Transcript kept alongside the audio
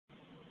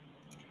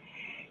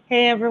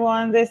Hey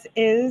everyone, this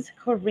is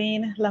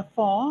Corinne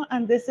Lafont,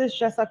 and this is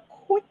just a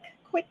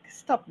quick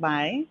stop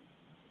by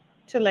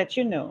to let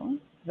you know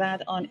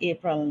that on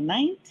April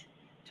 9th,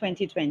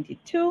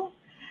 2022,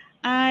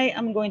 I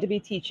am going to be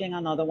teaching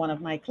another one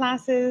of my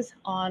classes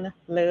on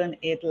Learn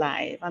It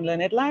Live. And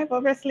Learn It Live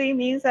obviously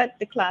means that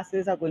the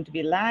classes are going to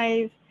be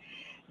live.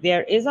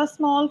 There is a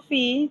small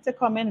fee to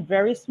come in,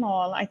 very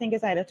small. I think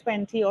it's either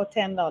 $20 or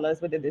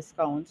 $10 with a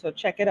discount, so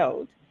check it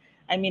out.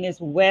 I mean,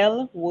 it's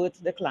well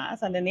worth the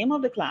class. And the name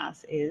of the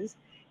class is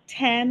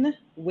 10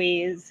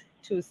 Ways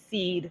to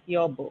Seed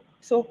Your Book.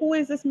 So who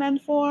is this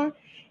meant for?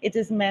 It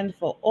is meant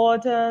for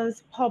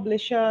authors,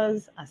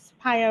 publishers,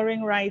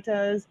 aspiring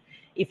writers.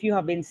 If you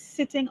have been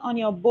sitting on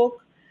your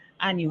book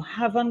and you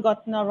haven't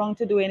gotten around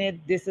to doing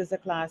it, this is a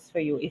class for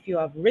you. If you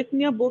have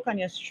written your book and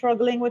you're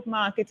struggling with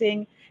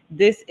marketing,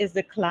 this is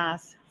the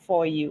class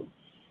for you.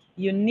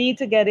 You need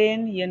to get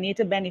in, you need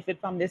to benefit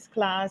from this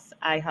class.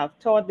 I have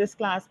taught this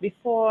class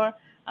before.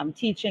 I'm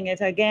teaching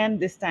it again,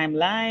 this time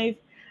live,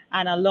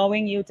 and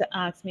allowing you to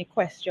ask me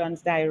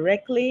questions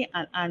directly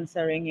and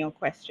answering your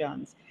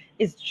questions.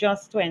 It's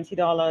just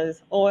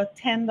 $20 or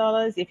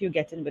 $10 if you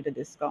get in with a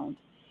discount.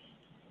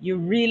 You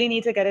really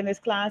need to get in this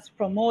class,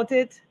 promote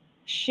it,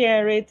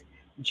 share it,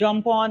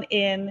 jump on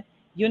in.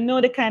 You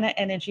know the kind of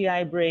energy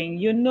I bring.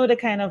 You know the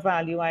kind of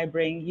value I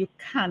bring. You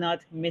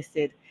cannot miss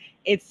it.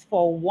 It's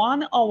for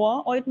 1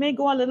 hour, or it may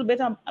go a little bit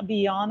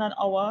beyond an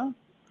hour,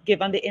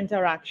 given the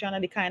interaction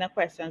and the kind of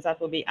questions that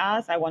will be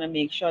asked. I want to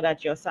make sure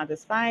that you're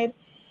satisfied.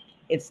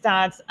 It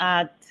starts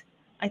at,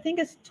 I think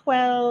it's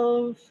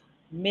 12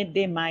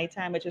 midday my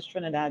time, which is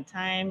Trinidad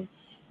time,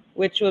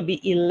 which will be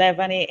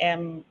 11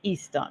 a.m.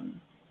 Eastern.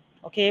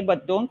 Okay,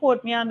 but don't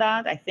quote me on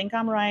that. I think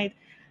I'm right.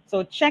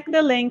 So check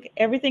the link.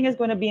 Everything is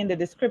going to be in the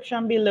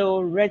description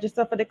below.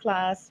 Register for the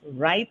class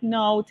right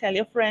now. Tell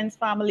your friends,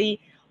 family,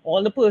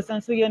 all the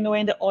persons who you know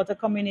in the author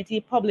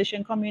community,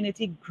 publishing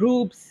community,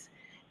 groups.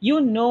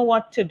 You know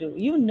what to do.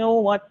 You know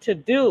what to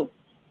do.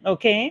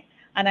 Okay,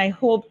 and I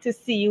hope to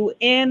see you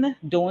in.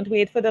 Don't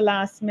wait for the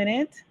last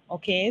minute.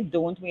 Okay,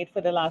 don't wait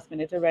for the last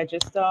minute to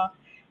register.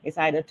 It's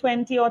either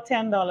 $20 or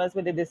 $10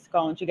 with a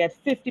discount. You get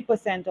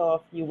 50%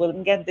 off. You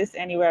wouldn't get this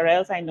anywhere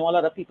else. I know a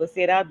lot of people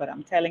say that, but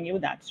I'm telling you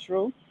that's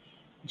true.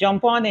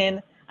 Jump on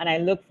in, and I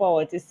look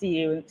forward to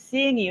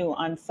seeing you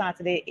on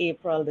Saturday,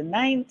 April the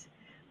 9th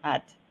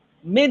at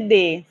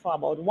midday for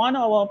about 1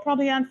 hour,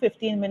 probably on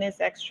 15 minutes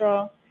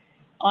extra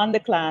on the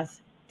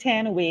class,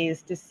 10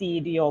 Ways to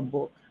Seed Your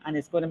Book. And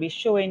it's going to be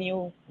showing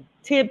you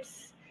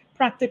tips,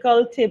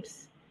 practical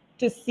tips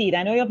to seed.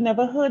 I know you've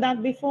never heard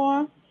that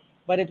before,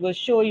 but it will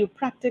show you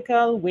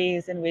practical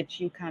ways in which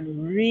you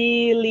can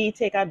really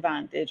take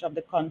advantage of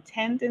the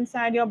content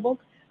inside your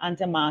book and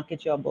to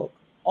market your book.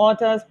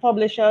 Authors,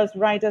 publishers,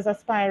 writers,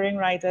 aspiring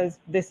writers,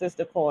 this is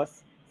the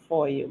course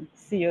for you.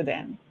 See you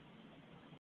then.